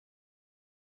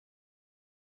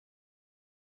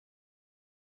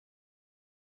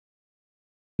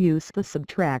Use the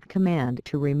subtract command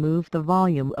to remove the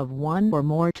volume of one or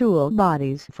more tool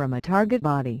bodies from a target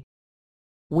body.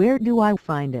 Where do I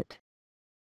find it?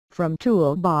 From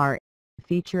Toolbar,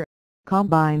 Feature,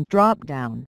 Combine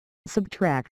drop-down,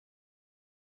 Subtract.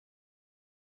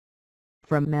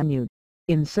 From Menu,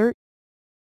 Insert,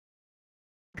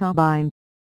 Combine,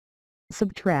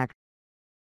 Subtract.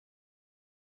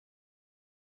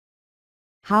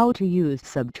 How to use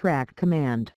subtract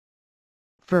command.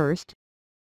 First,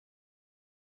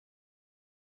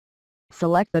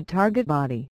 select the target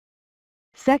body.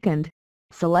 Second,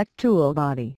 select tool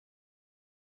body.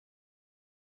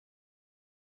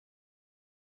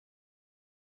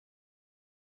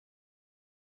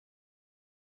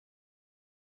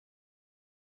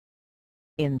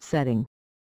 In Setting,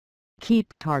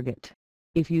 keep Target.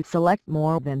 If you select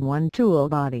more than one tool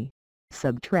body,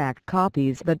 subtract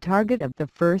copies the target of the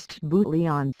first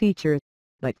Boolean feature,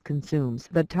 but consumes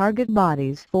the target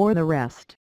bodies for the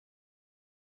rest.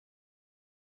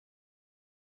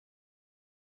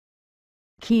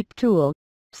 Keep Tool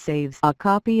saves a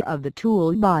copy of the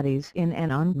tool bodies in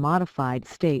an unmodified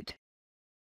state.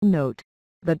 Note: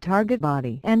 the target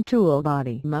body and tool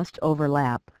body must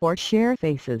overlap or share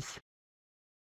faces.